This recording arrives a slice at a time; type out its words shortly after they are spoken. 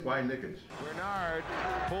by Knicks. Bernard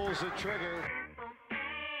pulls the trigger.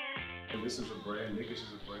 And this is a brand. Knicks is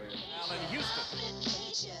a brand. Allen Houston.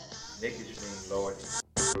 Knicks means loyalty.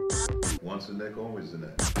 Once a Knick, always a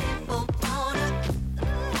Knick. James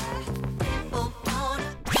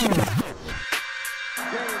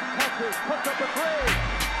touches, puts up a three.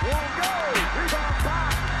 Won't go. Rebound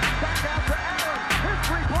back. Back out to Allen. His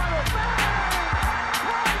three-pointer. Bang!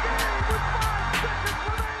 Tie game with 5 seconds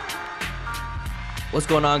remaining. What's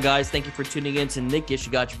going on, guys? Thank you for tuning in to Knickish.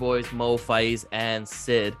 You got your boys Mo, Faiz, and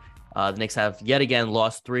Sid. The Knicks have yet again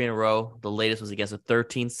lost 3 in a row. The latest was against a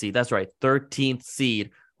 13th seed. That's right, 13th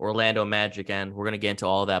seed Orlando Magic, and we're going to get into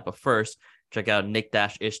all that. But first, check out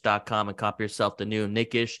nick-ish.com and copy yourself the new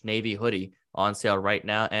Knickish Navy hoodie on sale right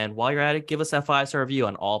now. And while you're at it, give us that 5-star review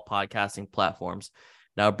on all podcasting platforms.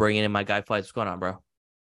 Now bringing in my guy Faiz. What's going on, bro?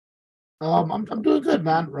 I'm doing good,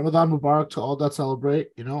 man. Ramadan Mubarak to all that celebrate,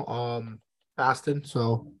 fasting.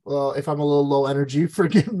 So if I'm a little low energy,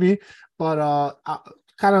 forgive me. But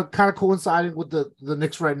kind of coinciding with the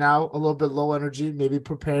Knicks right now, a little bit low energy, maybe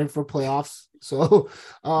preparing for playoffs. So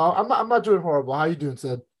I'm not doing horrible. How you doing,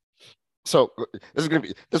 Sid? So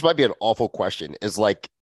this might be an awful question. Is like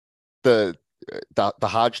the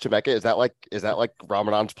Hajj to Mecca, is that like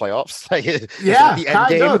Ramadan's playoffs? Yeah, the end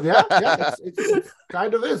game? of. Yeah. It's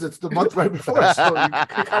kind of is. It's the month right before, so you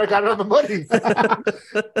kind of got it on the money.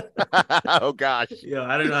 Oh gosh. Yeah,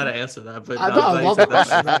 I don't know how to answer that, but I love the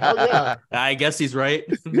question, man. Hell yeah. I guess he's right.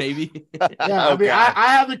 Maybe. Yeah, I mean, I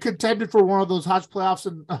haven't contended for one of those Hajj playoffs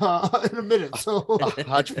in a minute, so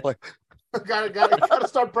Hajj play. gotta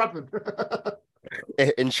start prepping.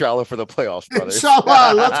 Inshallah for the playoffs, brothers.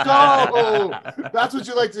 Inshallah, let's go. That's what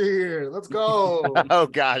you like to hear. Let's go. Oh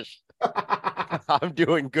gosh. I'm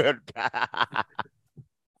doing good.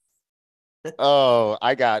 The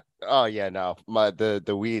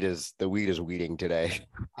weed is weeding today.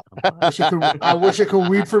 I wish it could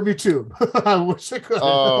weed for me too. I wish it could.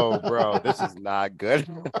 Oh, bro, this is not good.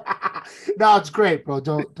 No, it's great, bro.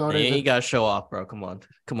 Don't You gotta show off, bro. Come on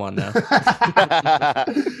now.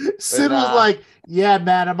 Sid was like, "Yeah,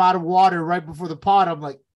 man, I'm out of water right before the pod." I'm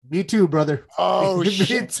like, "Me too, brother." Oh, me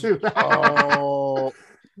shit. too. Oh.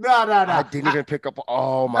 No. I didn't even pick up.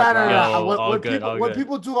 Oh my god! When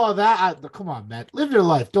people do all that, come on, man, live your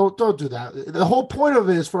life. Don't do that. The whole point of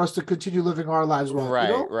it is for us to continue living our lives well.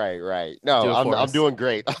 Right. No, I'm doing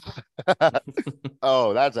great.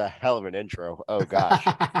 Oh, that's a hell of an intro. Oh gosh.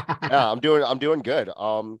 Yeah, I'm doing good.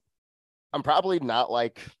 I'm probably not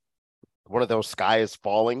like one of those sky is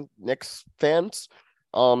falling Knicks fans.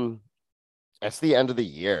 It's the end of the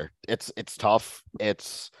year. It's tough.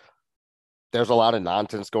 There's a lot of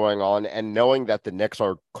nonsense going on, and knowing that the Knicks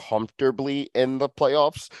are comfortably in the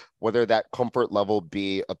playoffs, whether that comfort level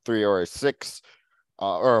be a 3 or a 6,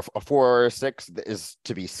 or a 4 or a 6, is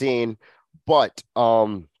to be seen. But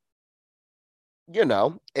it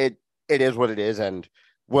is what it is, and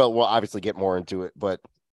we'll obviously get more into it. But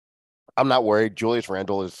I'm not worried. Julius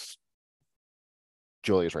Randle is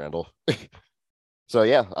Julius Randle. So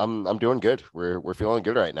yeah, I'm doing good. We're feeling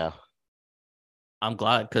good right now. I'm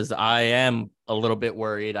glad, because I am a little bit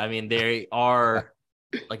worried. I mean, they are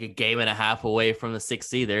like a game and a half away from the 6th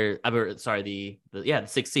seed. The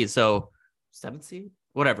 6th seed. So 7th seed,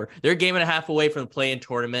 whatever. They're a game and a half away from the play-in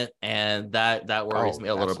tournament, and that worries me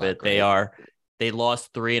a little bit. They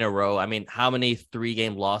lost 3 in a row. I mean, how many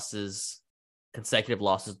 3-game consecutive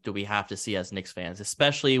losses do we have to see as Knicks fans,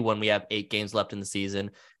 especially when we have 8 games left in the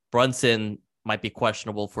season? Brunson might be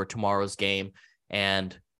questionable for tomorrow's game,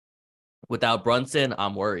 and without Brunson,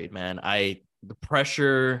 I'm worried, man. The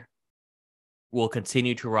pressure will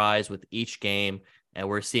continue to rise with each game, and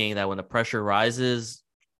we're seeing that when the pressure rises,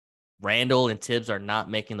 Randall and Tibbs are not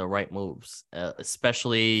making the right moves,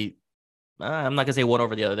 especially. I'm not gonna say one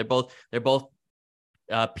over the other. They're both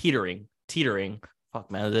teetering. Fuck,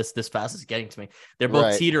 man, this fast is getting to me. They're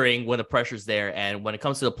both teetering when the pressure's there, and when it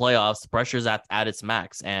comes to the playoffs, the pressure's at its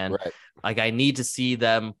max. And I need to see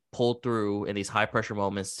them pull through in these high pressure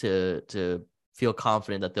moments to feel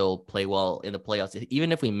confident that they'll play well in the playoffs,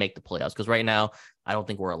 even if we make the playoffs. Because right now, I don't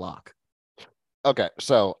think we're a lock. Okay,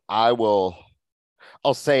 so I'll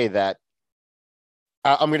say that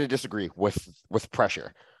I'm going to disagree with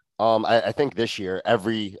pressure. I think this year,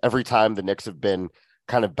 every time the Knicks have been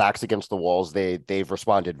kind of backs against the walls, they've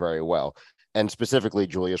responded very well, and specifically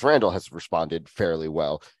Julius Randle has responded fairly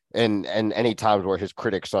well, and any times where his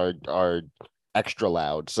critics are extra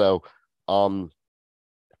loud. So one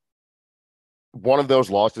of those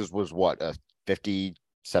losses was a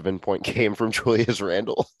 57-point game from Julius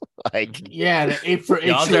Randle. The 8 for 8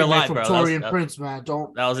 from Torian Prince, man.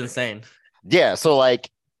 That was insane. Yeah, so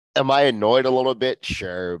am I annoyed a little bit?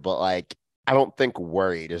 Sure, but like I don't think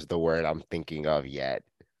worried is the word I'm thinking of yet.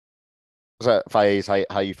 So, Faiz,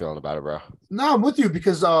 how you feeling about it, bro? No, I'm with you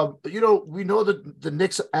because we know that the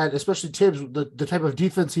Knicks and especially Tibbs, the type of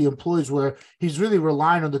defense he employs where he's really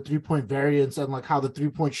relying on the 3-point variance and like how the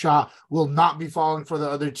 3-point shot will not be falling for the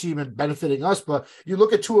other team and benefiting us. But you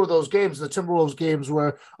look at two of those games, the Timberwolves games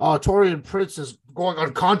where Torian Prince is going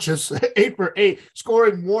unconscious 8 for 8,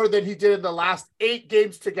 scoring more than he did in the last 8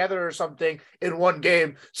 games together or something in one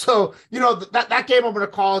game. So, that game I'm going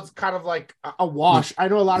to call it kind of like a wash. I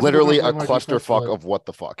know a lot of literally a clusterfuck of what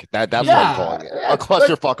the fuck. That's what I'm calling it. A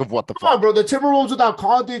clusterfuck of what the fuck. Come on, bro. The Timberwolves without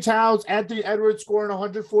Carl Towns, Anthony Edwards scoring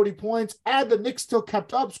 140 points, and the Knicks still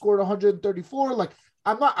kept up, scored 134. Like,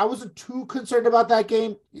 I wasn't too concerned about that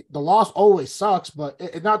game. The loss always sucks,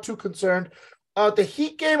 but not too concerned. The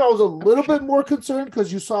Heat game, I was a little bit more concerned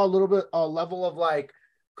because you saw a little bit level of like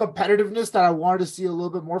competitiveness that I wanted to see a little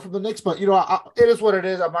bit more from the Knicks, but it is what it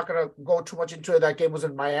is. I'm not going to go too much into it. That game was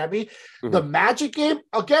in Miami. Mm-hmm. The Magic game,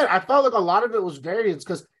 again, I felt like a lot of it was variance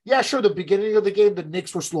because, yeah, sure, the beginning of the game, the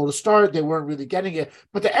Knicks were slow to start. They weren't really getting it.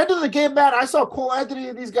 But the end of the game, man, I saw Cole Anthony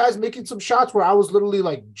and these guys making some shots where I was literally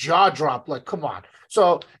like jaw dropped, like, come on.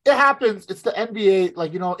 So it happens. It's the NBA.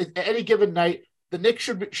 Like, any given night, the Knicks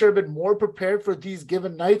should have been more prepared for these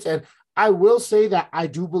given nights. And I will say that I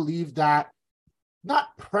do believe that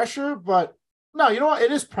not pressure, but no, you know what?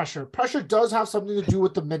 It is pressure. Pressure does have something to do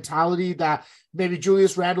with the mentality that maybe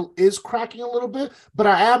Julius Randle is cracking a little bit, but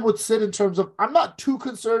I am with Sid in terms of I'm not too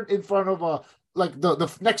concerned in front of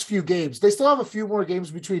the next few games. They still have a few more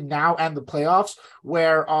games between now and the playoffs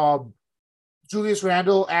where Julius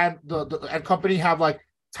Randle and and company have like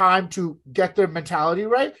time to get their mentality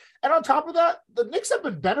right. And on top of that, the Knicks have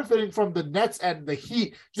been benefiting from the Nets and the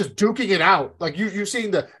Heat just duking it out. Like you're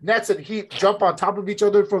seeing the Nets and Heat jump on top of each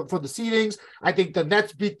other for the seedings. I think the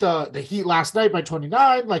Nets beat the Heat last night by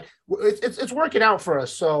 29. Like it's working out for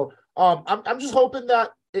us. So I'm just hoping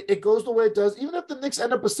that it goes the way it does. Even if the Knicks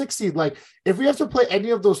end up a 6 seed, like if we have to play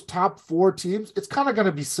any of those top 4 teams, it's kind of going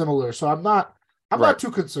to be similar. So I'm not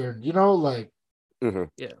too concerned. Mm-hmm.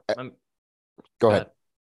 Yeah. Go ahead.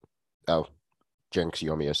 Oh, Jinx,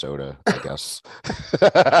 you owe me a soda, I guess.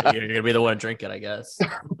 You're gonna be the one to drink it, I guess.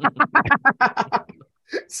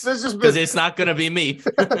 Because it's not gonna be me.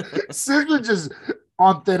 Sis been just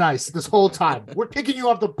on thin ice this whole time. We're kicking you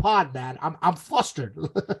off the pod, man. I'm flustered.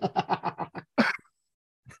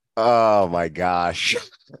 Oh my gosh.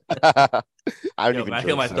 I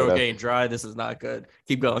feel my throat getting dry. This is not good.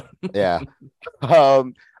 Keep going. Yeah. I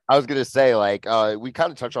was gonna say, like, we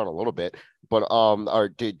kind of touched on a little bit, but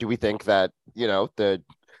do we think that the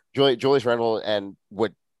Julius Randle and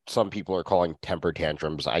what some people are calling temper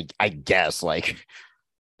tantrums, I guess, like,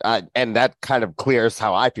 and that kind of clears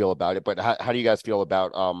how I feel about it. But how do you guys feel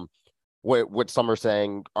about what some are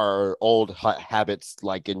saying are old habits,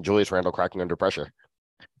 like in Julius Randle cracking under pressure?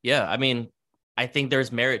 Yeah, I mean, I think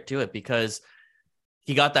there's merit to it because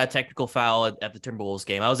he got that technical foul at the Timberwolves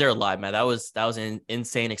game. I was there live, man. That was an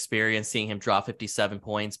insane experience seeing him drop 57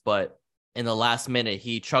 points. But in the last minute,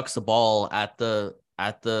 he chucks the ball at the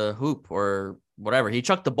hoop or whatever. He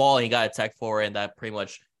chucked the ball and he got a tech for it, and that pretty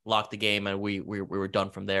much locked the game, and we were done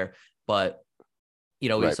from there. But we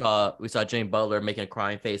saw Jimmy Butler making a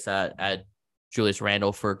crying face at Julius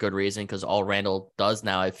Randle for a good reason, because all Randle does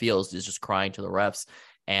now, it feels, is just crying to the refs,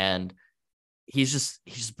 and he's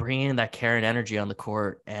just bringing that care and energy on the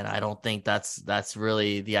court, and I don't think that's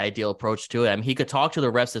really the ideal approach to it. I mean, he could talk to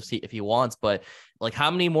the refs if he wants, but like,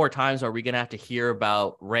 how many more times are we gonna have to hear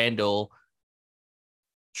about Randle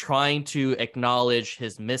trying to acknowledge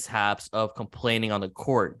his mishaps of complaining on the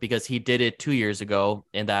court? Because he did it 2 years ago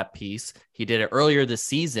in that piece. He did it earlier this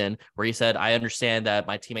season where he said, I understand that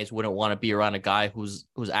my teammates wouldn't want to be around a guy who's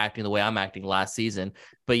acting the way I'm acting last season,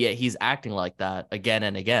 but yet he's acting like that again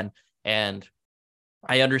and again. And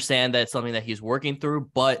I understand that it's something that he's working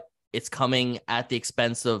through, but it's coming at the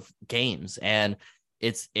expense of games. And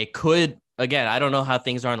it could, again, I don't know how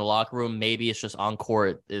things are in the locker room. Maybe it's just on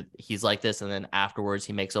court, he's like this, and then afterwards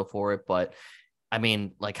he makes up for it. But I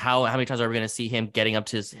mean, like, how many times are we going to see him getting up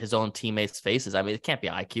to his own teammates' faces? I mean, it can't be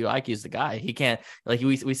IQ. IQ's the guy. He can't, like,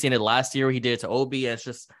 we seen it last year. He did it to Obi, and it's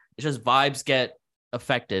just vibes get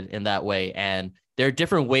affected in that way. And there are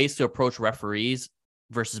different ways to approach referees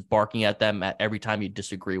versus barking at them at every time you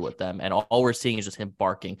disagree with them. And all we're seeing is just him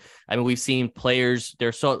barking. I mean, we've seen players,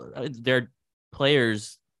 they're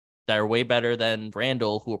players that are way better than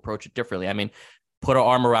Randle who approach it differently. I mean, put an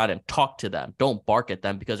arm around him, talk to them. Don't bark at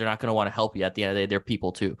them, because they're not going to want to help you. At the end of the day, they're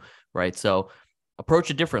people too, right? So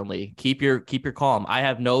approach it differently. Keep your calm. I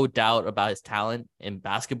have no doubt about his talent in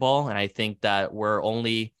basketball, and I think that we're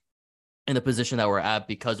only in the position that we're at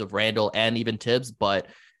because of Randall and even Tibbs. But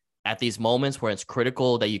at these moments where it's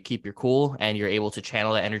critical that you keep your cool and you're able to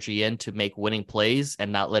channel that energy in to make winning plays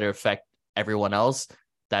and not let it affect everyone else,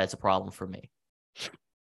 that is a problem for me.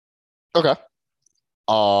 Okay.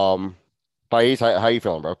 Faiz, how you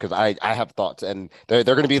feeling, bro? Because I have thoughts, and they're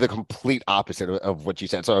going to be the complete opposite of what you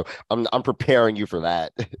said. So I'm preparing you for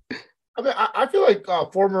that. I mean, I feel like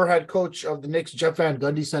former head coach of the Knicks, Jeff Van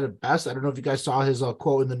Gundy, said it best. I don't know if you guys saw his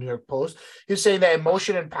quote in the New York Post. He was saying that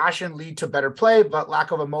emotion and passion lead to better play, but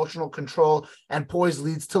lack of emotional control and poise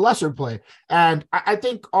leads to lesser play. And I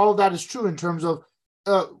think all of that is true in terms of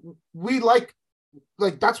we like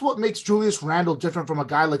that's what makes Julius Randle different from a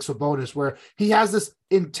guy like Sabonis, where he has this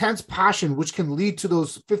intense passion, which can lead to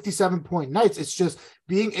those 57-point nights. It's just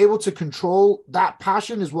being able to control that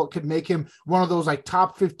passion is what could make him one of those like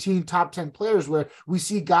top 15, top 10 players, where we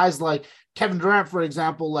see guys like Kevin Durant, for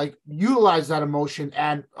example, like utilize that emotion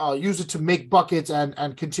and use it to make buckets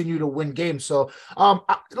and continue to win games. So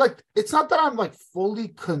it's not that I'm like fully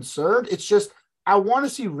concerned. It's just, I want to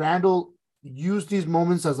see Randle use these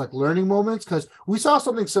moments as like learning moments, because we saw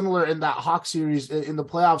something similar in that Hawks series in the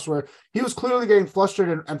playoffs where he was clearly getting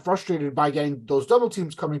frustrated by getting those double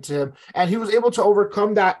teams coming to him, and he was able to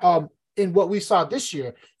overcome that in what we saw this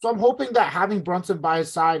year. So I'm hoping that having Brunson by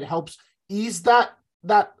his side helps ease that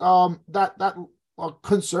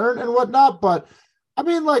concern and whatnot. But I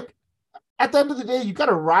mean, like, at the end of the day, you got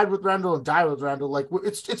to ride with Randall and die with Randall. Like,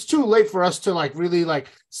 it's too late for us to like really like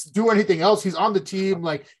do anything else. He's on the team.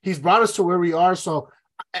 Like, he's brought us to where we are. So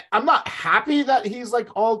I'm not happy that he's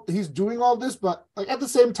doing all this, but like at the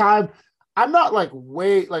same time, I'm not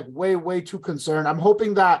way too concerned. I'm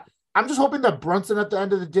just hoping that Brunson at the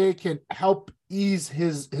end of the day can help ease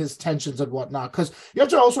his tensions and whatnot. Because you have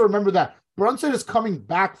to also remember that Brunson is coming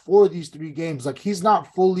back for these 3 games. Like, he's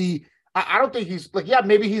not fully. I don't think he's like, yeah,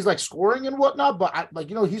 maybe he's like scoring and whatnot, but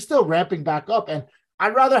he's still ramping back up. And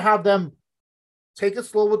I'd rather have them take it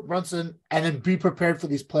slow with Brunson and then be prepared for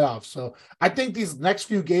these playoffs. So I think these next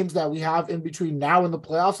few games that we have in between now and the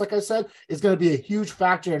playoffs, like I said, is going to be a huge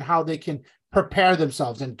factor in how they can prepare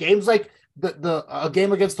themselves. And games like a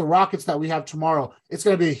game against the Rockets that we have tomorrow, it's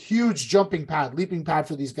going to be a huge leaping pad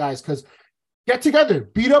for these guys, because get together,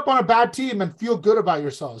 beat up on a bad team, and feel good about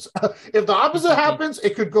yourselves. If the opposite happens,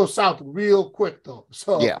 it could go south real quick, though.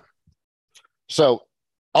 So yeah. So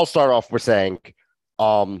I'll start off with saying,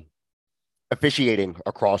 officiating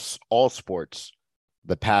across all sports,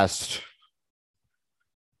 the past.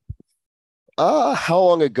 How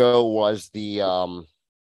long ago was the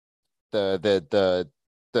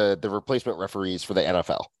replacement referees for the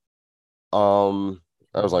NFL?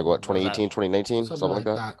 That was like what, 2018, 2019, something like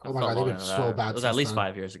that. Oh my God, they've been so bad. It was at least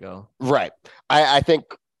 5 years ago. Right. I think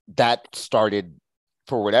that started,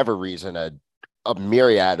 for whatever reason, a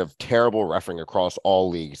myriad of terrible refereeing across all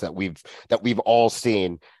leagues that we've all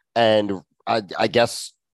seen. And I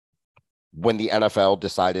guess when the NFL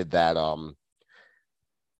decided that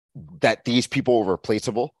that these people were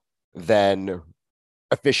replaceable, then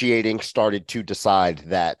officiating started to decide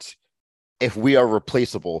that if we are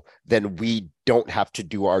replaceable, then we don't have to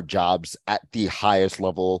do our jobs at the highest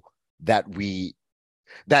level that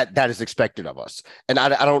is expected of us. And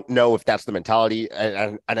I don't know if that's the mentality.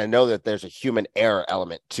 And I know that there's a human error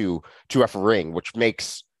element to refereeing, which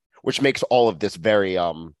makes all of this very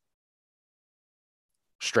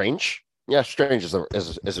strange. Yeah, strange is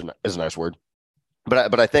a nice word.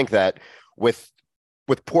 But I think that with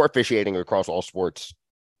poor officiating across all sports,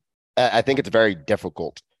 I think it's very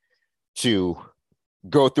difficult to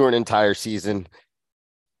go through an entire season,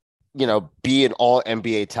 be an all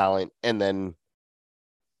NBA talent, and then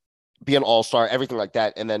be an all-star, everything like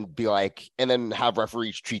that, and then have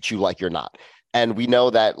referees treat you like you're not. And we know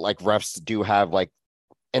that like refs do have like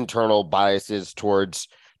internal biases towards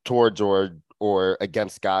or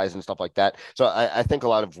against guys and stuff like that. So I think a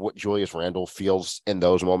lot of what Julius Randle feels in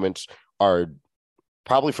those moments are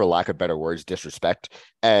probably, for lack of better words, disrespect.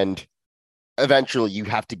 And eventually you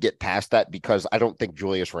have to get past that, because I don't think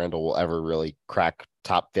Julius Randle will ever really crack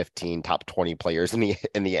top 15, top 20 players in the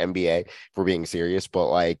NBA, if we're being serious. But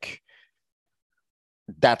like,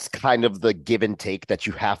 that's kind of the give and take that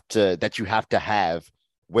you have to have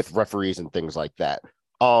with referees and things like that.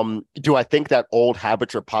 Do I think that old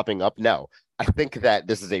habits are popping up? No. I think that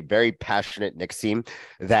this is a very passionate Knicks team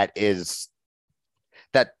that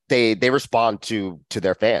they respond to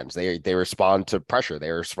their fans. They respond to pressure.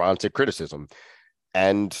 They respond to criticism.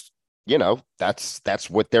 And, that's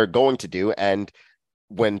what they're going to do. And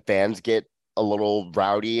when fans get a little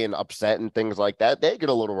rowdy and upset and things like that, they get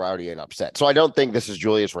a little rowdy and upset. So I don't think this is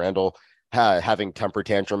Julius Randle having temper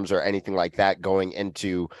tantrums or anything like that going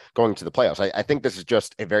to the playoffs. I think this is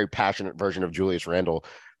just a very passionate version of Julius Randle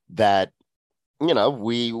that,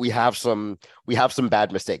 we have some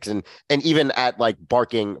bad mistakes, and even at like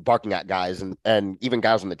barking at guys and even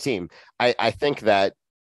guys on the team. I think that,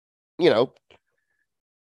 I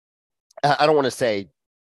don't want to say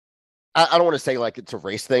like it's a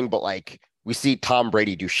race thing, but like we see Tom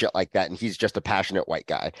Brady do shit like that, and he's just a passionate white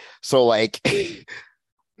guy. So like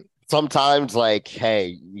sometimes, like,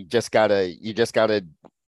 hey,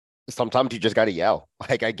 sometimes you just gotta yell.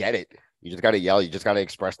 Like, I get it. You just gotta yell. You just gotta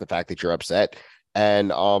express the fact that you're upset. And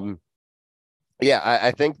yeah,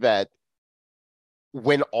 I think that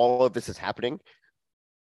when all of this is happening,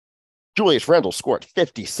 Julius Randle scored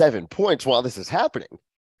 57 points while this is happening.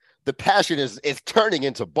 The passion is turning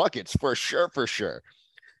into buckets for sure, for sure.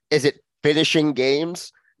 Is it finishing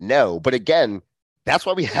games? No. But again, that's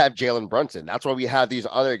why we have Jalen Brunson. That's why we have these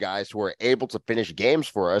other guys who are able to finish games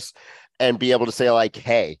for us and be able to say, like,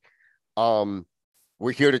 hey,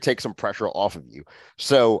 we're here to take some pressure off of you.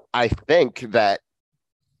 So I think that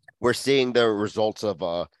we're seeing the results of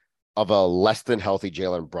a less than healthy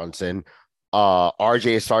Jalen Brunson. RJ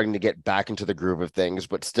is starting to get back into the groove of things,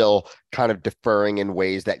 but still kind of deferring in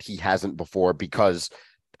ways that he hasn't before, because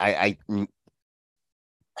I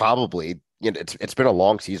probably, it's been a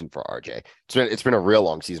long season for RJ. It's been a real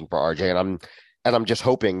long season for RJ, and I'm just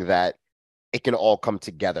hoping that it can all come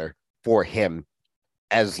together for him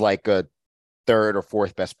as like a third or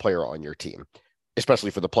fourth best player on your team,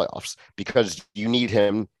 especially for the playoffs, because you need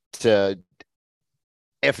him to,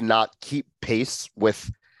 if not keep pace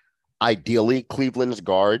with ideally Cleveland's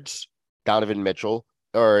guards, Donovan Mitchell,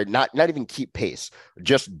 or not even keep pace,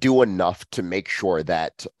 just do enough to make sure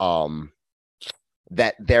that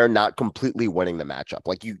that they're not completely winning the matchup.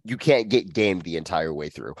 Like you can't get gamed the entire way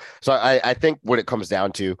through. So I think what it comes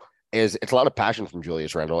down to is it's a lot of passion from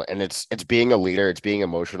Julius Randle, and it's being a leader, it's being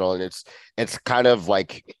emotional, and it's kind of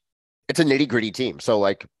like it's a nitty-gritty team. So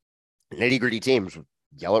like nitty-gritty teams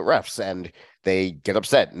yell at refs and they get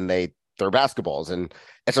upset and they throw basketballs, and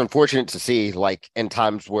it's unfortunate to see, like, in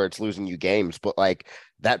times where it's losing you games, but like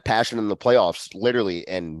that passion in the playoffs, literally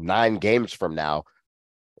in 9 games from now.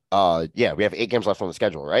 Yeah, we have 8 games left on the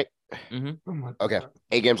schedule, right? Mm-hmm. Okay,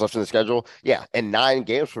 8 games left in the schedule. Yeah, and 9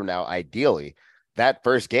 games from now, ideally, that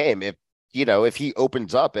first game, if he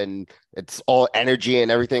opens up and it's all energy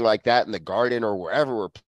and everything like that in the Garden or wherever we're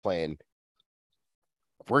playing,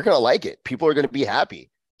 we're gonna like it. People are gonna be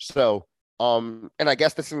happy. So, and I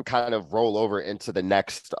guess this can kind of roll over into the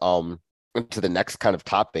next kind of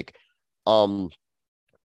topic.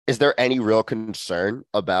 Is there any real concern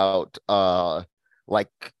about like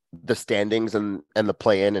the standings and the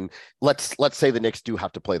play-in? And let's say the Knicks do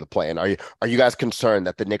have to play the play-in. Are you guys concerned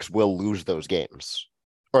that the Knicks will lose those games,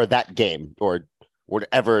 or that game, or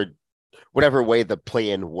whatever way the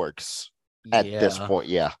play-in works at this point?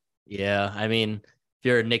 Yeah. I mean, if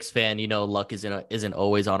you're a Knicks fan, luck isn't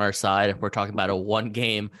always on our side. If we're talking about a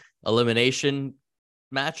 1-game elimination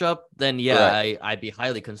matchup, then right. I'd be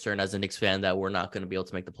highly concerned as a Knicks fan that we're not going to be able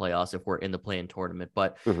to make the playoffs if we're in the play-in tournament.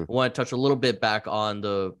 But I want to touch a little bit back on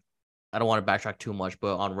I don't want to backtrack too much,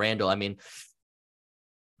 but on Randle, I mean,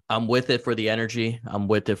 I'm with it for the energy. I'm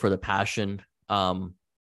with it for the passion.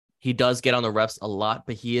 He does get on the refs a lot,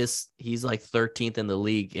 but he's like 13th in the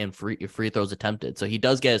league in free throws attempted. So he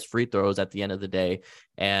does get his free throws at the end of the day.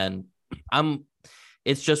 And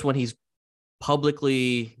it's just when he's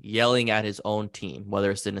publicly yelling at his own team,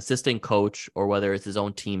 whether it's an assistant coach or whether it's his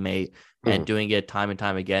own teammate, and doing it time and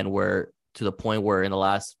time again, where to the point where in the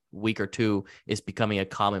last week or two it's becoming a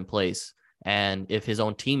commonplace. And if his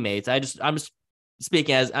own teammates, I'm just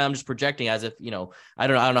speaking as I'm just projecting as if, I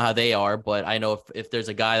don't know how they are, but I know if there's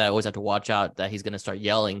a guy that I always have to watch out that he's going to start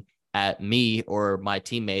yelling at me or my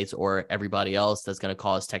teammates or everybody else, that's going to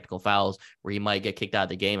cause technical fouls where he might get kicked out of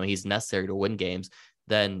the game and he's necessary to win games.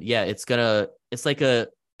 Then yeah, it's like a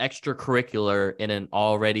extracurricular in an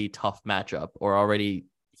already tough matchup or already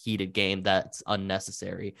heated game that's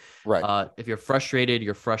unnecessary. Right. If you're frustrated,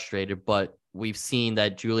 you're frustrated, but we've seen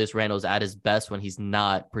that Julius Randle's at his best when he's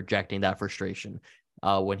not projecting that frustration.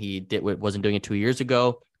 When he wasn't doing it 2 years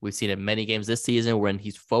ago, we've seen it in many games this season when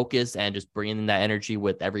he's focused and just bringing in that energy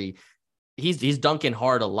with he's dunking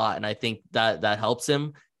hard a lot. And I think that helps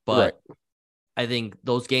him, but right. I think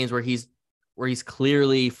those games where he's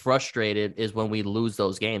clearly frustrated is when we lose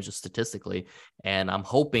those games, just statistically. And I'm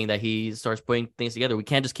hoping that he starts putting things together. We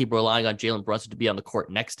can't just keep relying on Jalen Brunson to be on the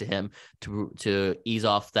court next to him to ease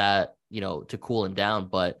off that, to cool him down.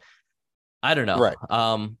 But I don't know. Right.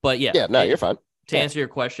 But yeah. Yeah, no, you're fine. to answer your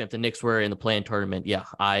question, if the Knicks were in the play-in tournament, yeah,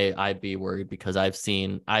 I'd be worried because I've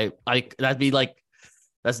seen that'd be like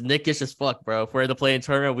that's Knickish as fuck, bro. If we're in the play-in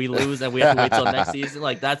tournament, we lose and we have to wait till next season.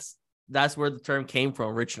 Like that's where the term came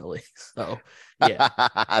from originally. So yeah,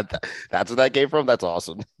 that's where that came from. That's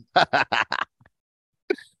awesome.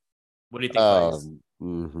 What do you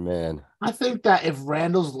think, man? I think that if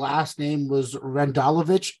Randall's last name was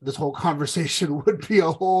Randalovich, this whole conversation would be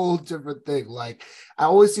a whole different thing. Like I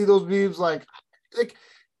always see those memes, like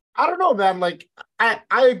I don't know, man. Like I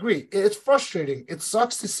agree. It's frustrating. It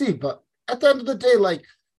sucks to see, but at the end of the day, like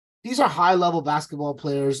these are high level basketball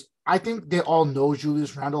players. I think they all know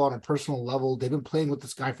Julius Randle on a personal level. They've been playing with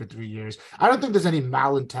this guy for 3 years. I don't think there's any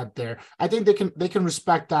malintent there. I think they can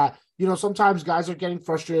respect that. You know, sometimes guys are getting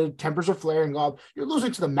frustrated, tempers are flaring up. You're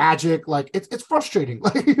losing to the Magic, like it's frustrating.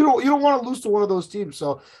 Like you don't want to lose to one of those teams.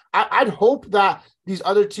 So I'd hope that these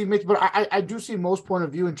other teammates, but I do see most point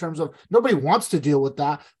of view in terms of nobody wants to deal with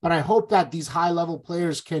that. But I hope that these high level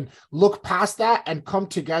players can look past that and come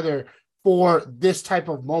together for this type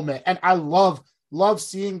of moment. And I love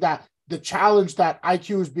seeing that the challenge that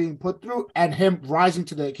IQ is being put through and him rising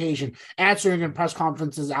to the occasion, answering in press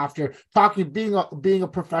conferences after talking, being a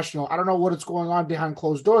professional. I don't know what is going on behind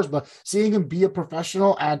closed doors, but seeing him be a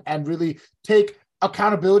professional and really take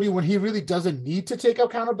accountability when he really doesn't need to take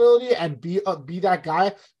accountability and be that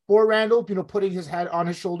guy for Randall, you know, putting his head on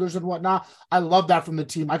his shoulders and whatnot. I love that from the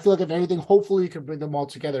team. I feel like if anything, hopefully he can bring them all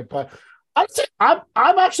together. But I'd say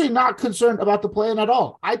I'm actually not concerned about the play-in at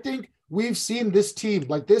all. I think we've seen this team,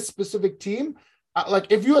 like this specific team.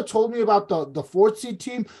 Like if you had told me about the fourth seed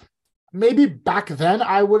team, maybe back then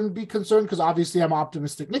I wouldn't be concerned because obviously I'm an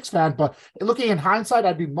optimistic Knicks fan. But looking in hindsight,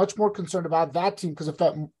 I'd be much more concerned about that team because it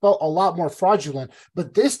felt a lot more fraudulent.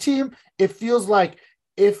 But this team, it feels like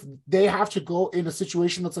if they have to go in a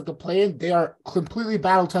situation that's like the play-in, they are completely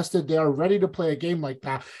battle-tested. They are ready to play a game like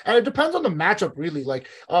that. And it depends on the matchup, really. Like,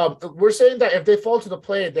 we're saying that if they fall to the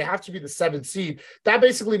play-in, they have to be the 7th seed. That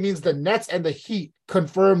basically means the Nets and the Heat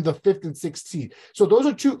confirm the 5th and 6th seed. So those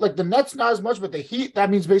are two, like the Nets, not as much, but the Heat,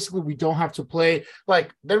 that means basically we don't have to play.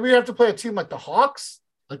 Like, then we have to play a team like the Hawks,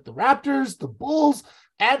 like the Raptors, the Bulls.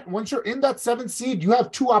 And once you're in that 7th seed, you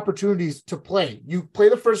have 2 opportunities to play. You play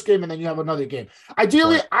the first game and then you have another game.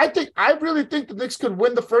 Ideally, I really think the Knicks could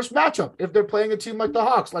win the first matchup if they're playing a team like the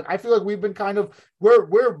Hawks. Like I feel like we've been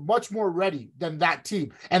we're much more ready than that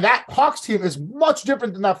team. And that Hawks team is much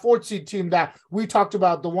different than that 4th seed team that we talked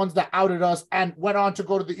about, the ones that outed us and went on to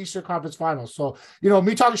go to the Eastern Conference Finals. So, you know,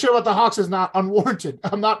 me talking shit about the Hawks is not unwarranted.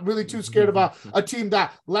 I'm not really too scared about a team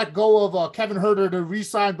that let go of Kevin Huerter to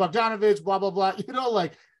re-sign Bogdanovich, blah, blah, blah. You know,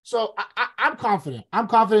 like, so I'm confident. I'm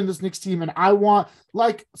confident in this Knicks team, and I want,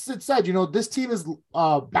 like Sid said, you know, this team is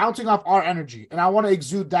bouncing off our energy, and I want to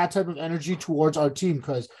exude that type of energy towards our team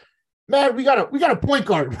because, man, we got a point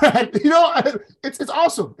guard, right? You know, it's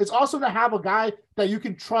awesome. It's awesome to have a guy that you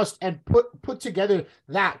can trust and put together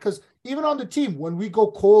that because even on the team, when we go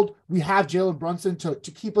cold, we have Jalen Brunson to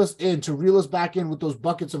keep us in, to reel us back in with those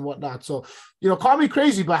buckets and whatnot. So, you know, call me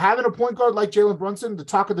crazy, but having a point guard like Jalen Brunson, the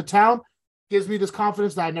talk of the town, gives me this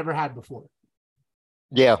confidence that I never had before.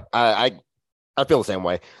 Yeah, I feel the same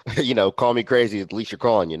way. You know, call me crazy, at least you're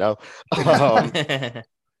calling, you know?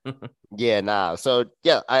 Yeah, nah. So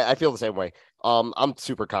yeah, I feel the same way. I'm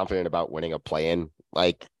super confident about winning a play-in.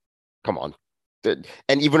 Like, come on. And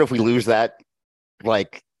even if we lose that,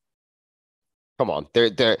 like, come on.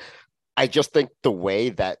 I just think the way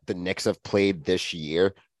that the Knicks have played this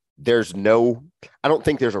year, I don't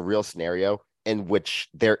think there's a real scenario in which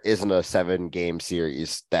there isn't a 7-game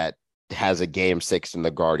series that has a game 6 in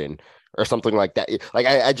the Garden or something like that. Like,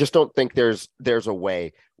 I just don't think there's a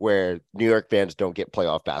way where New York fans don't get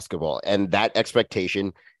playoff basketball. And that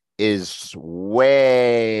expectation is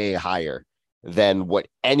way higher than what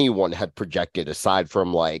anyone had projected, aside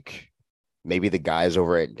from like maybe the guys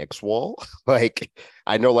over at Knicks Wall. Like,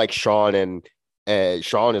 I know like Sean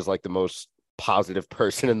is like the most positive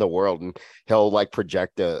person in the world, and he'll like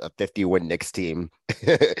project a 50-win Knicks team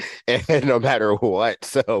and no matter what.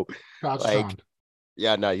 So like,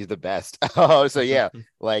 yeah, no, he's the best. So yeah,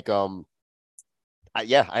 like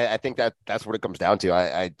I think that's what it comes down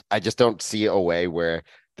to. I just don't see a way where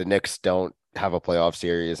the Knicks don't have a playoff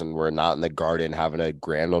series and we're not in the Garden having a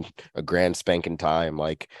grand spanking time,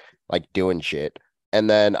 like doing shit. And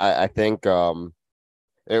then I think we're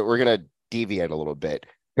gonna deviate a little bit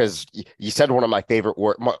because you said one of my favorite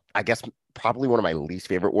words, I guess probably one of my least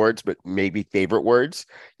favorite words, but maybe favorite words.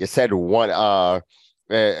 You said one, what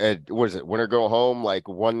is it? Winner go home, like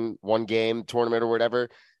one game tournament or whatever.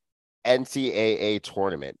 NCAA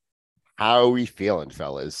tournament. How are we feeling,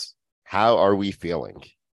 fellas? How are we feeling?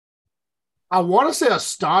 I want to say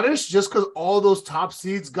astonished just because all those top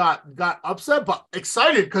seeds got upset, but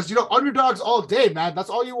excited because, underdogs all day, man. That's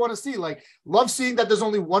all you want to see. Like, love seeing that there's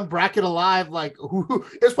only one bracket alive. Like,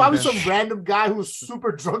 it's probably some random guy who was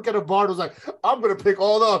super drunk at a bar and was like, I'm going to pick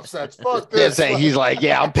all the upsets. Fuck this. He's like,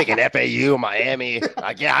 yeah, I'm picking FAU, Miami.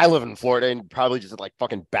 Like, yeah, I live in Florida and probably just like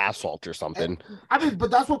fucking basalt or something. I mean,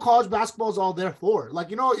 but that's what college basketball is all there for. Like,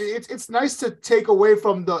 it's nice to take away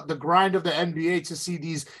from the grind of the NBA to see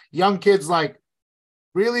these young kids like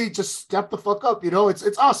really just step the fuck up.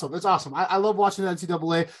 It's awesome. It's awesome. I love watching the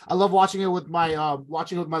NCAA. I love watching it with my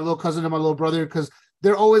little cousin and my little brother because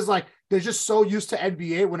they're always like they're just so used to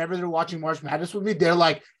NBA. Whenever they're watching March Madness with me, they're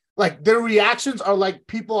like their reactions are like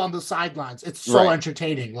people on the sidelines. It's so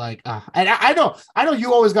entertaining. Like, and I know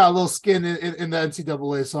you always got a little skin in the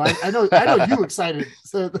NCAA, so I know you excited.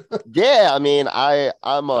 So yeah, I mean,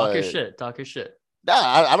 I'm talk your shit. Nah,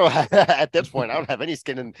 I don't have, at this point, I don't have any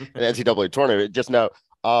skin in the NCAA tournament. Just know,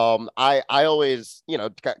 I always,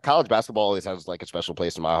 college basketball always has like a special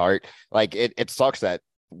place in my heart. Like it sucks that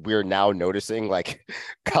we're now noticing like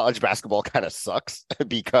college basketball kind of sucks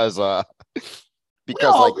because we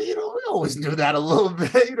always knew that a little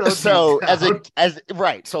bit, so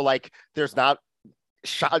so like there's not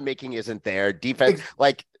shot making isn't there, defense.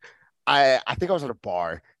 Like I think I was at a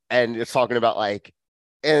bar and it's talking about like,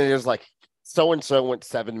 and it was like so and so went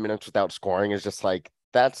 7 minutes without scoring. Is just like,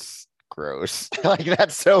 that's gross. Like,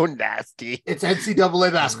 that's so nasty. It's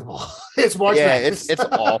NCAA basketball. It's March Madness. It's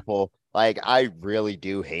awful. Like, I really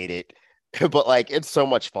do hate it. But like, it's so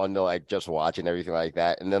much fun to like just watch and everything like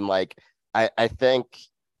that. And then like I think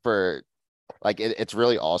for like it's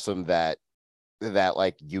really awesome that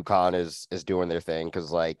like UConn is doing their thing,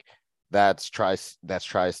 because like that's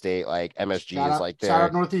tri-state, like MSG is like their shout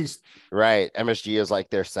out Northeast, right? MSG is like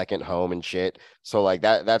their second home and shit. So like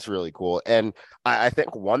that's really cool. And I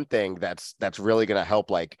think one thing that's really gonna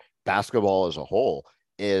help like basketball as a whole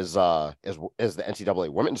is the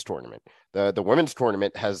NCAA women's tournament. The women's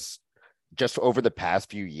tournament has just over the past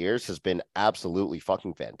few years has been absolutely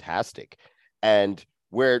fucking fantastic, and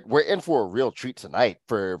we're in for a real treat tonight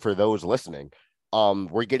for those listening.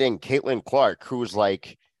 We're getting Caitlin Clark, who's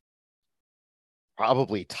like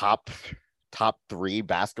probably top 3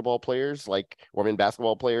 basketball players, like women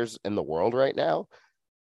basketball players in the world right now.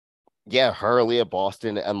 Yeah, her, Leah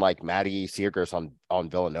Boston, and like Maddie Siegrist on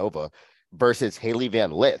Villanova versus Haley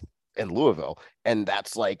Van Lith in Louisville. And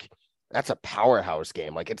that's a powerhouse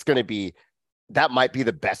game. Like, that might be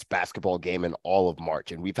the best basketball game in all of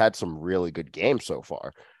March. And we've had some really good games so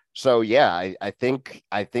far. So yeah, I think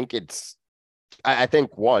one,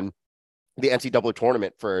 the NCAA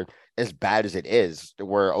tournament, for as bad as it is,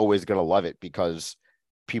 we're always going to love it because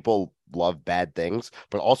people love bad things.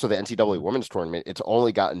 But also the NCAA women's tournament, it's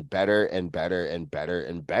only gotten better and better and better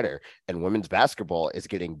and better. And women's basketball is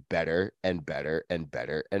getting better and better and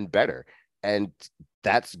better and better. And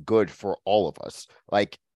that's good for all of us.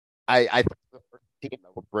 Like, I think the first team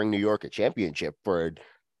that will bring New York a championship for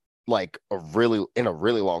like a really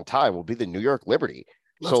long time will be the New York Liberty.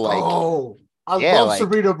 Let's go. I love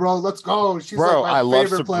Sabrina, bro. Let's go. She's like my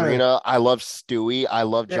favorite player. I love Sabrina. I love Stewie. I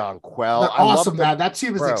love John Quell. They're awesome, man. That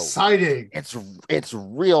team is exciting. It's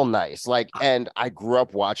real nice. Like, and I grew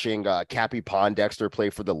up watching Cappy Pondexter play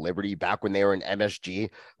for the Liberty back when they were in MSG,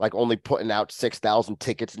 like only putting out 6,000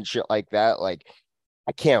 tickets and shit like that. Like,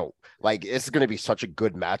 I can't, like, it's going to be such a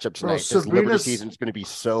good matchup tonight. This Liberty season is going to be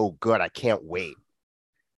so good. I can't wait.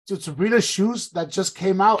 Dude, Sabrina's shoes that just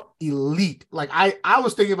came out, elite. Like, I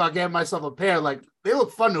was thinking about getting myself a pair. Like, they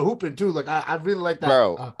look fun to hoop in too. Like, I really like that.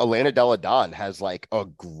 Bro, Elena Delle Donne has like a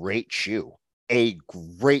great shoe.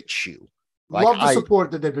 Like, love the support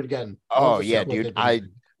that they've been getting. Oh yeah, dude.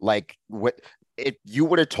 If you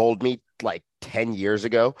would have told me like 10 years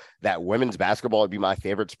ago that women's basketball would be my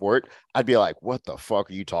favorite sport, I'd be like, what the fuck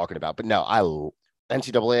are you talking about? But no,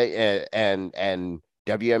 NCAA and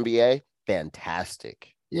WNBA, fantastic.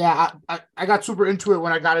 Yeah, I got super into it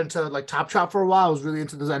when I got into like Top Shot for a while. I was really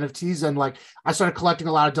into those NFTs, and like I started collecting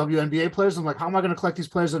a lot of WNBA players. I'm like, how am I going to collect these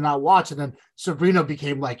players and not watch? And then Sabrina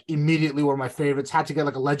became like immediately one of my favorites. Had to get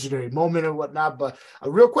like a legendary moment and whatnot. But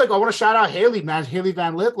real quick, I want to shout out Haley, man. Haley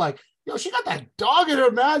Van Lith. Like, yo, she got that dog in her,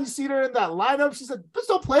 man. You see her in that lineup. She said, "Just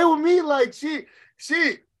don't play with me." Like she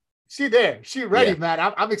there. She ready, man.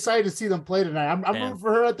 I'm excited to see them play tonight. I'm rooting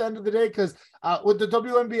for her at the end of the day because with the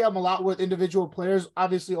WNBA, I'm a lot with individual players.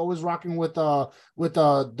 Obviously, always rocking with the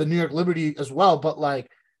New York Liberty as well. But like,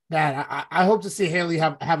 man, I hope to see Haley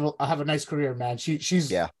have a nice career, man. She's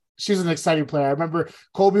an exciting player. I remember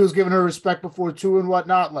Colby was giving her respect before too and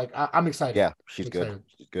whatnot. Like, I'm excited. Yeah, she's good.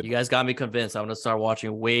 Good. You guys got me convinced. I'm gonna start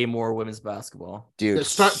watching way more women's basketball. Dude,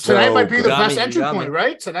 Tonight might be the best me, entry point,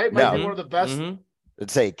 right? Tonight might be one of the best.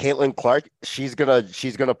 Let's say Caitlin Clark, she's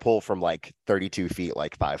gonna pull from like 32 feet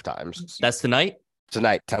like 5 times. That's tonight?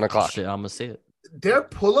 Tonight, 10 o'clock. Shit, I'm gonna see it. Their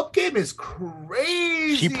pull-up game is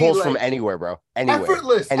crazy. She pulls from anywhere, bro. Anywhere.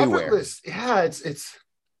 Effortless. Yeah, it's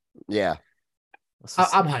yeah.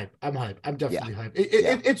 I'm hyped. I'm definitely hyped.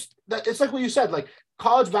 It's like what you said, like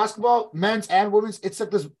college basketball, men's and women's, it's like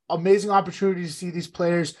this amazing opportunity to see these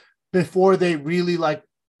players before they really like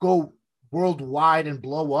go worldwide and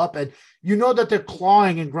blow up. And you know that they're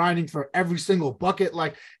clawing and grinding for every single bucket.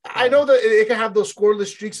 Like I know that it can have those scoreless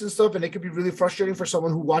streaks and stuff, and it can be really frustrating for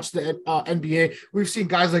someone who watched the NBA. We've seen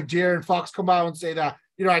guys like Jaren Fox come out and say that,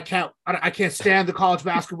 you know, I can't stand the college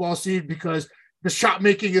basketball scene because the shot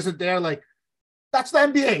making isn't there. Like, that's the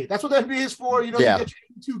NBA. That's what the NBA is for. You know, you get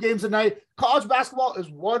 2 games a night. College basketball is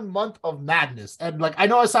 1 month of madness. And like, I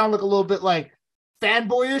know I sound like a little bit like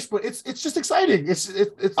fanboyish, but it's just exciting. It's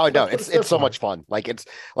so much fun. Like it's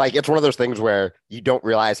one of those things where you don't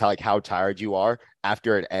realize how tired you are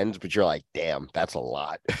after it ends, but you're like, damn, that's a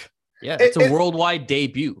lot. Yeah, it's a worldwide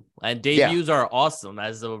debut, and debuts are awesome.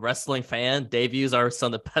 As a wrestling fan, debuts are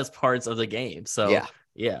some of the best parts of the game. So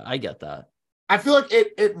yeah, I get that. I feel like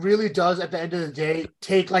it really does at the end of the day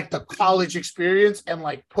take like the college experience and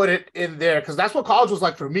like put it in there, because that's what college was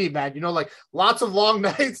like for me, man. You know, like lots of long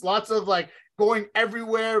nights, lots of like going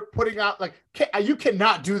everywhere, putting out like you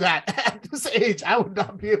cannot do that at this age. I would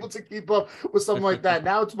not be able to keep up with something like that.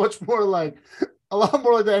 Now it's much more like a lot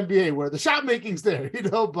more like the NBA where the shot making's there, you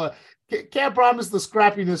know, but can't promise the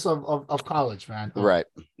scrappiness of college, man. Right.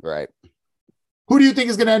 Who do you think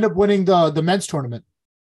is going to end up winning the men's tournament?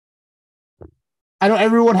 I know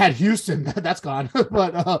everyone had Houston. That's gone.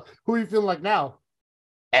 But who are you feeling like now?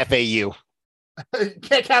 FAU.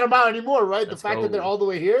 Can't count them out anymore, right? The fact that they're all the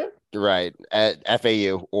way here? Right. At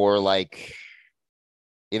FAU or like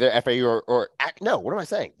either FAU or no, what am I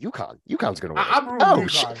saying? UConn. UConn's going to win. I'm rooting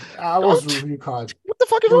UConn. I was rooting UConn. What the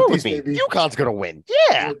fuck is wrong with me? Baby. UConn's going to win.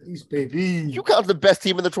 Yeah. Northeast, baby. UConn's the best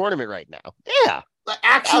team in the tournament right now. Yeah.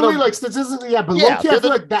 Actually, like statistically, yeah, but low-key, I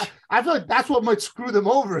feel like that's what might screw them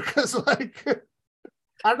over, because like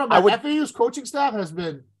I don't know, FAU's coaching staff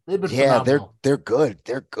they've been phenomenal. They're good.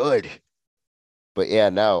 They're good. But yeah,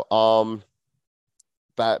 no.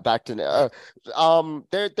 Back to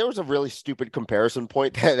there was a really stupid comparison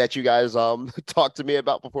point that you guys talked to me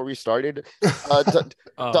about before we started. I thought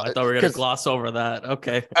we were gonna gloss over that.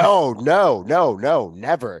 Okay. Oh no,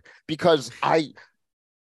 never. Because I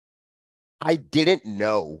didn't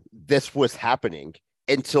know this was happening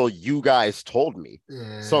until you guys told me.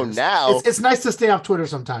 Yes. So now it's nice to stay off Twitter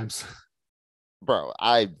sometimes. Bro,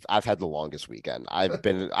 I've had the longest weekend. I've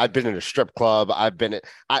been in a strip club. I've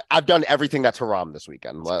done everything that's haram this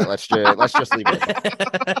weekend. Let's just leave it at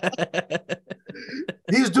that.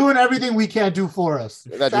 He's doing everything we can't do for us.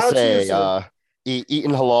 Let's just say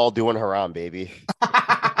eating halal, doing haram, baby.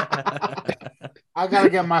 I gotta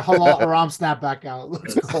get my halal haram snapback out.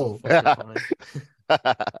 Let's go.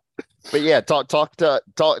 But yeah, tell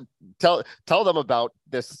them about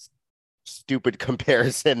this stupid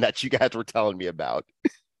comparison that you guys were telling me about.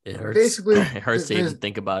 It hurts. Basically, it hurts to even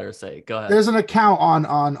think about it or say. Go ahead. There's an account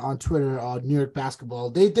on Twitter, New York Basketball.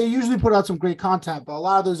 They usually put out some great content, but a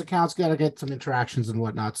lot of those accounts gotta get some interactions and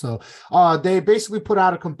whatnot. So they basically put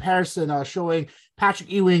out a comparison showing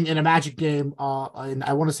Patrick Ewing in a Magic game. And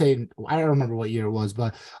I want to say, I don't remember what year it was,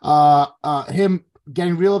 but him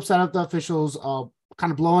getting real upset at the officials,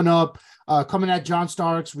 kind of blowing up, coming at John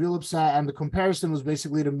Starks, real upset, and the comparison was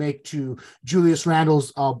basically to make to Julius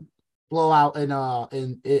Randle's blowout in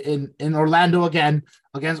Orlando again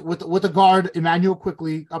against with a guard, Emmanuel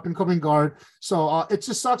Quickly, up and coming guard. So it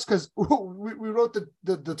just sucks because we wrote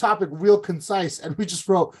the topic real concise, and we just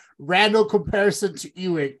wrote Randle comparison to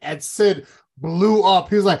Ewing, and Sid blew up.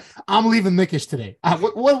 He was like, "I'm leaving Knickish today."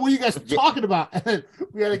 What were you guys talking about? And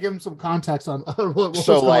we had to give him some context on what was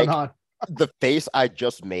going on. The face I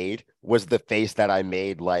just made was the face that I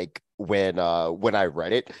made like when I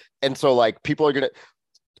read it, and so like people are gonna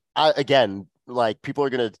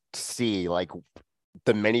see like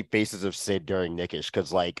the many faces of Sid during Knickish,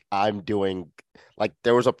 because like I'm doing like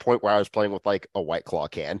there was a point where I was playing with like a White Claw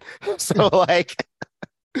can, so like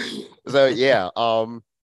yeah,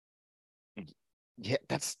 yeah,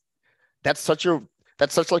 that's such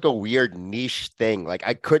like a weird niche thing. Like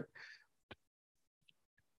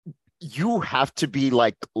you have to be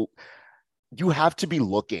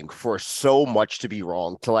looking for so much to be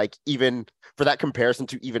wrong to like even for that comparison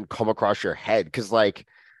to even come across your head. Cause like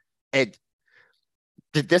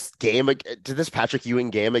did this Patrick Ewing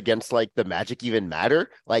game against like the Magic even matter?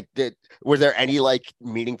 Like, were there any like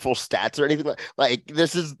meaningful stats or anything like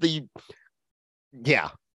this is the yeah,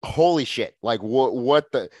 holy shit. Like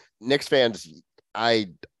what the Knicks fans,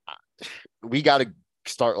 we got to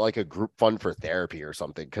start like a group fund for therapy or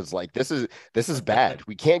something, because like this is bad.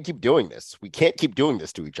 We can't keep doing this. We can't keep doing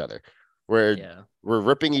this to each other. We're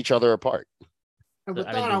ripping each other apart. And with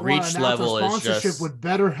I that, mean, I the want reach to announce level a is sponsorship just with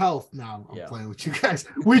Better Health. Now I'm playing with you guys.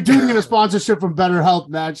 We do need a sponsorship from Better Health,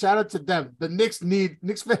 man. Shout out to them. The Knicks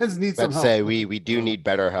fans need some help. Say we do need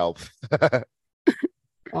better help.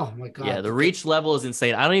 Oh my god. Yeah, the reach level is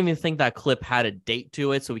insane. I don't even think that clip had a date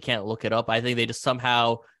to it, so we can't look it up. I think they just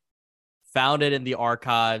somehow found it in the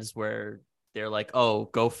archives where they're like, oh,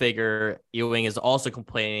 go figure. Ewing is also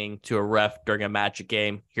complaining to a ref during a Magic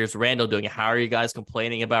game. Here's Randall doing it. How are you guys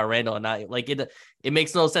complaining about Randall? And not like it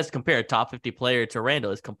makes no sense to compare a top 50 player to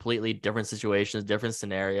Randall. It's completely different situations, different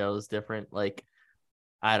scenarios, different, like,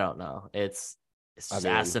 I don't know. It's just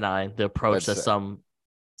asinine, the approach that some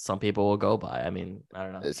people will go by. I mean, I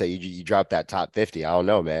don't know. Say you drop that top 50. I don't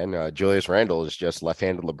know, man. Julius Randle is just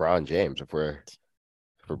left-handed LeBron James, if we're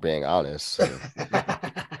being honest. So.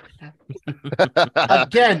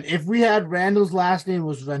 Again, if we had Randall's last name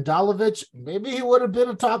was Randalovich, maybe he would have been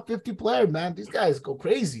a top 50 player, man. These guys go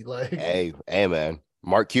crazy. Like, hey, man.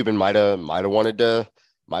 Mark Cuban might have wanted to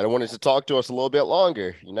talk to us a little bit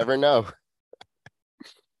longer. You never know.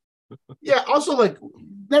 Yeah, also, like,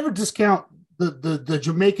 never discount the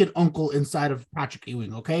Jamaican uncle inside of Patrick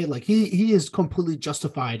Ewing, okay? Like, he is completely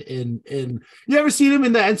justified in you ever seen him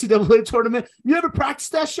in the NCAA tournament? You ever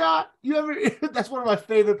practiced that shot? That's one of my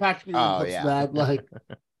favorite Patrick Ewing clips, man. Like,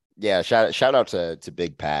 yeah, shout out to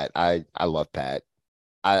Big Pat. I love Pat.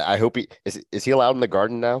 I hope is he allowed in the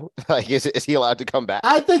Garden now? Like, is he allowed to come back?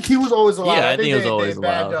 I think he was always allowed. Yeah, I think he was always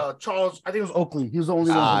allowed. Charles, I think it was Oakley. He was the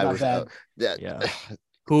only one who got bad. Yeah.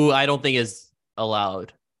 Who I don't think is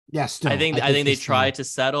allowed. Yes, I think they tried to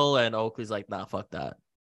settle, and Oakley's like, nah, fuck that.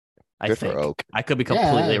 Good for Oak. I could be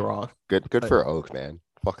completely wrong. Good for Oak, man.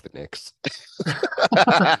 Fuck the Knicks.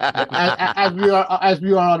 as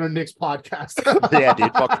we are on a Knicks podcast. Yeah,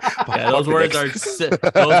 dude. Fuck those words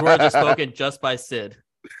are spoken just by Sid.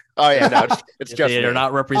 Oh yeah, no, it's just they're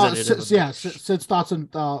not represented. Sid's thoughts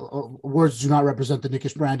and words do not represent the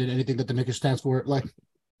Knickish brand and anything that the Knickish stands for. Like,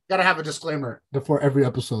 gotta have a disclaimer before every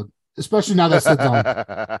episode. Especially now that Sid's on.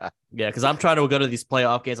 Yeah, because I'm trying to go to these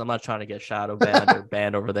playoff games. I'm not trying to get shadow banned or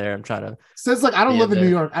banned over there. I'm trying to. Sid's like, I don't live in New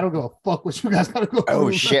York. I don't go fuck what you guys gotta go. Oh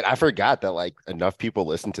shit! I forgot that like enough people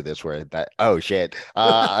listen to this where that. Oh shit!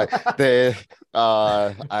 America.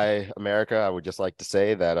 I would just like to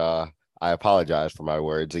say that I apologize for my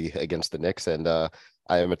words against the Knicks, and I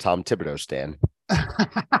am a Tom Thibodeau stan.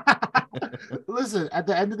 Listen, at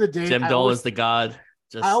the end of the day, Jim Dolan's the god.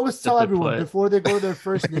 I always tell everyone before they go to their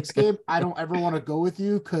first Knicks game, I don't ever want to go with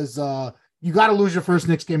you because you got to lose your first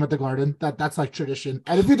Knicks game at the Garden. That's like tradition.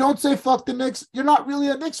 And if you don't say fuck the Knicks, you're not really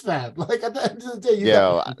a Knicks fan. Like, at the end of the day, you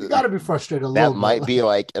got to be frustrated a little bit. That might be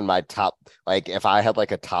like in my top, like if I had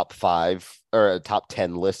like a top 5 or a top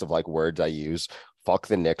 10 list of like words I use, fuck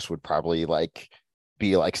the Knicks would probably like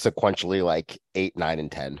be like sequentially like 8, 9,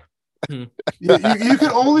 and 10. You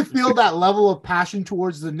can only feel that level of passion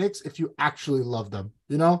towards the Knicks if you actually love them,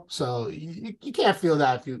 you know? So you can't feel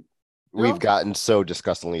that if you We've gotten so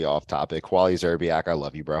disgustingly off topic. Wally Zerbiak, I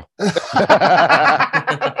love you, bro.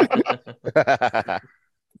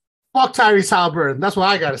 Fuck Tyrese Halliburton. That's what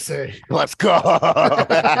I gotta say. Let's go.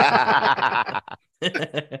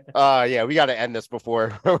 Yeah, we got to end this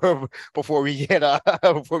before we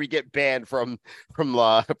get banned from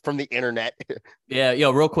the internet. Yeah,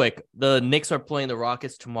 real quick. The Knicks are playing the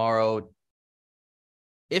Rockets tomorrow.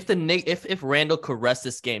 If Randall could rest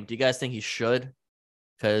this game, do you guys think he should?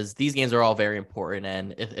 Because these games are all very important,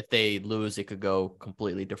 and if they lose, it could go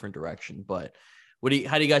completely different direction. But how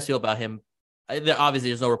do you guys feel about him?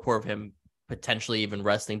 Obviously, there's no report of him potentially even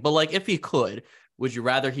resting, but like if he could, would you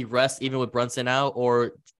rather he rest even with Brunson out,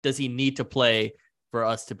 or does he need to play for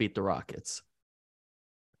us to beat the Rockets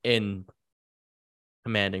in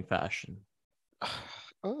commanding fashion?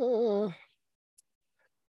 Hey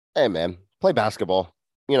man, play basketball.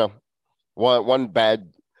 You know, one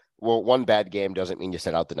bad game doesn't mean you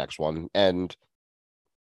sit out the next one, and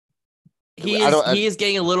he is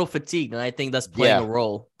getting a little fatigued, and I think that's playing a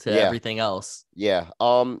role to everything else. Yeah.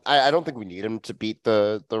 I don't think we need him to beat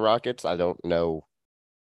the Rockets. I don't know.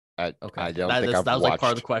 I don't think that was like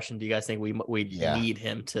part of the question. Do you guys think we need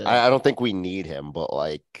him to? I don't think we need him, but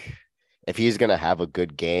like if he's gonna have a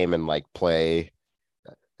good game and like play,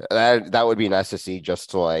 that would be nice to see,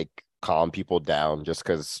 just to like calm people down, just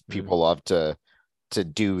because people love to to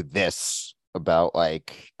do this about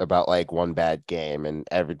one bad game and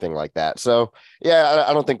everything like that. So yeah,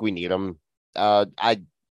 I don't think we need him. I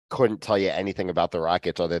couldn't tell you anything about the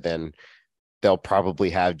Rockets other than they'll probably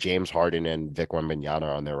have James Harden and Vic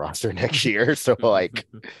Wembanyama on their roster next year. So like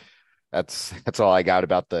that's all I got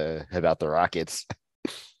about the Rockets.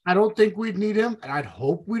 I don't think we'd need him, and I'd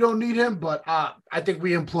hope we don't need him, but I think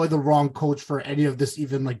we employ the wrong coach for any of this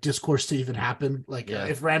even like discourse to even happen. Like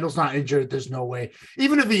if Randall's not injured, there's no way.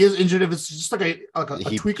 Even if he is injured, if it's just like a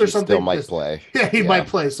tweak or something, still might play. Yeah, he might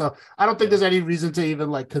play. So I don't think there's any reason to even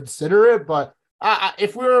like consider it. But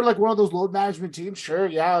if we were like one of those load management teams, sure,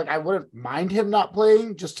 yeah, like I wouldn't mind him not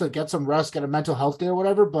playing just to get some rest, get a mental health day or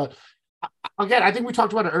whatever. But again, I think we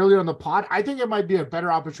talked about it earlier on the pod. I think it might be a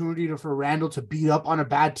better opportunity for Randall to beat up on a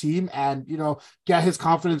bad team and, get his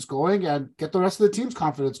confidence going and get the rest of the team's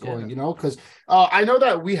confidence going, because I know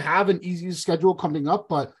that we have an easy schedule coming up,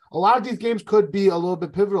 but a lot of these games could be a little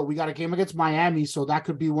bit pivotal. We got a game against Miami, so that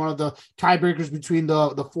could be one of the tiebreakers between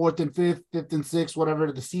the fourth and fifth and sixth,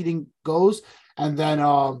 whatever the seeding goes. And then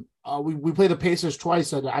we play the Pacers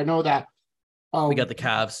twice. And I know that we got the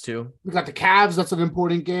Cavs too. We got the Cavs. That's an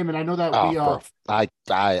important game, and I know that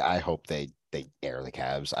I hope they air the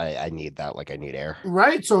Cavs. I need that like I need air.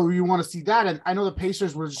 Right. So you want to see that, and I know the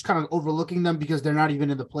Pacers were just kind of overlooking them because they're not even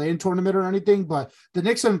in the play-in tournament or anything. But the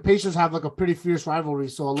Knicks and Pacers have like a pretty fierce rivalry.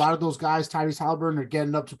 So a lot of those guys, Tyrese Halliburton, are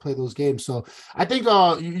getting up to play those games. So I think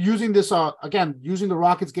using this using the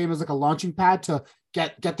Rockets game as like a launching pad to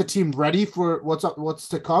get the team ready for what's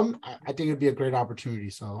to come, I think it'd be a great opportunity.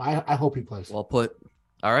 So I hope he plays. Well put.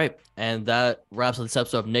 All right. And that wraps up this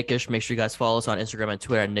episode of Nickish. Make sure you guys follow us on Instagram and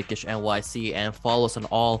Twitter at NickishNYC and follow us on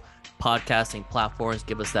all podcasting platforms.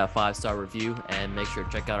 Give us that 5-star review and make sure to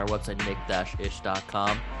check out our website,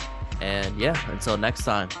 nick-ish.com. And yeah, until next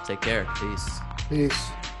time, take care. Peace. Peace.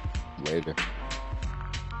 Later.